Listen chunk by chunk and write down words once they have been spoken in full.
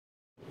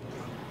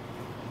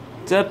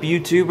What's up,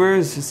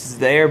 YouTubers? This is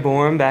the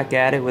Airborne back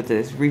at it with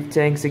the reef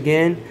tanks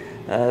again.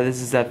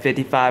 This is a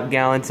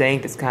 55-gallon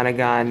tank that's kind of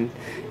gone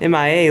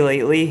MIA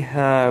lately.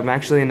 I'm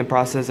actually in the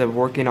process of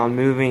working on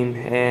moving,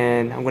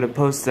 and I'm going to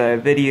post a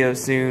video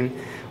soon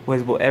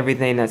with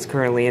everything that's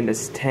currently in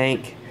this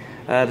tank.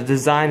 The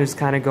design is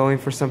kind of going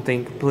for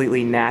something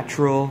completely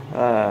natural,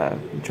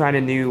 trying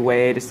a new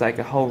way, just like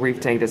a whole reef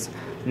tank that's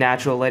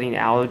natural, letting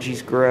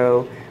algae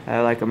grow,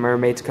 like a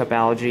mermaid's cup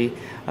algae.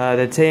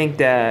 The tank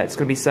that's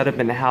going to be set up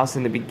in the house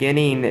in the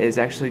beginning is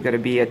actually going to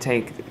be a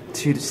tank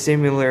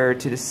similar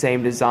to the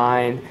same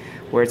design,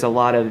 where it's a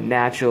lot of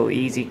natural,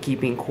 easy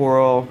keeping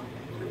coral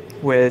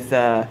with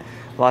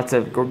lots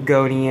of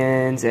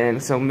gorgonians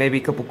and so maybe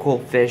a couple cool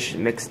fish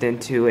mixed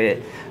into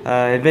it.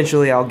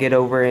 Eventually I'll get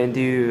over and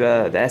do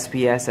the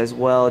SPS as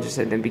well. Just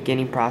in the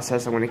beginning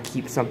process, I want to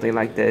keep something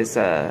like this,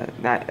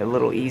 not a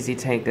little easy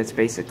tank that's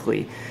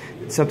basically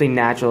something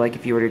natural, like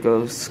if you were to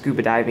go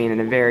scuba diving in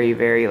a very,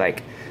 very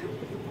like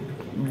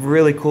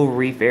really cool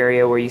reef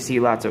area where you see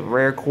lots of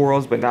rare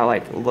corals but not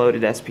like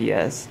loaded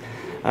SPS.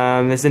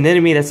 This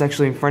anemone that's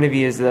actually in front of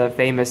you is the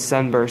famous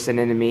sunburst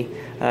anemone.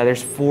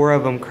 There's 4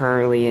 of them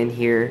currently in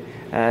here,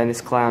 and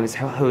this clown is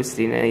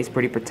hosting it. He's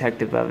pretty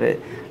protective of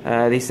it.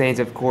 These things,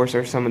 of course,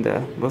 are some of the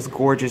most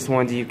gorgeous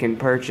ones you can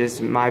purchase,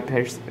 in my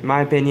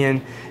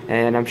opinion,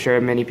 and I'm sure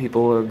many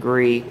people will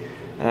agree.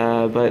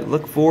 But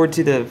look forward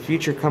to the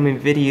future coming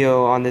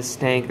video on this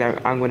tank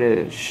that I'm going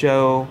to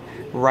show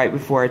right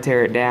before I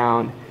tear it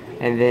down.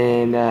 And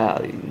then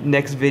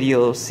next video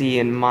you'll see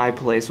in my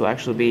place will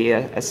actually be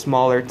a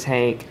smaller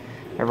tank,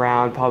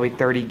 around probably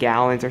 30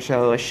 gallons or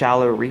so, a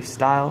shallow reef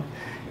style.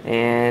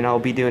 And I'll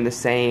be doing the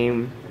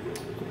same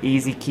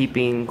easy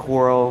keeping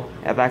coral.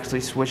 I've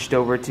actually switched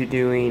over to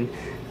doing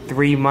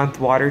 3-month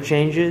water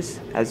changes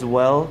as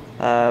well.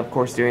 Of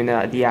course, doing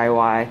a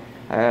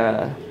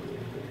DIY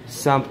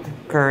sump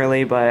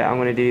currently, but I'm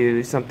going to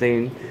do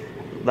something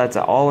that's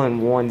an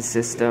all-in-one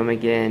system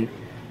again,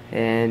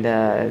 and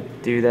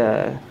do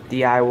the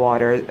DI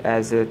water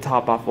as a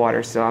top-off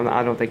water. So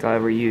I don't think I'll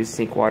ever use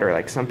sink water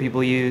like some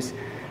people use,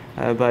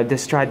 but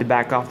just tried to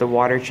back off the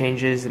water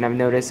changes, and I've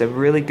noticed a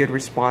really good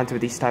response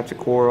with these types of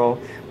coral,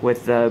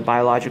 with the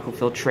biological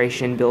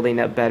filtration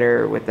building up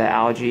better with the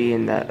algae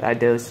and the I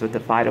dose with the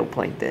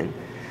phytoplankton.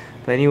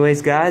 But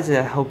anyways, guys,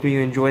 I hope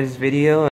you enjoyed this video.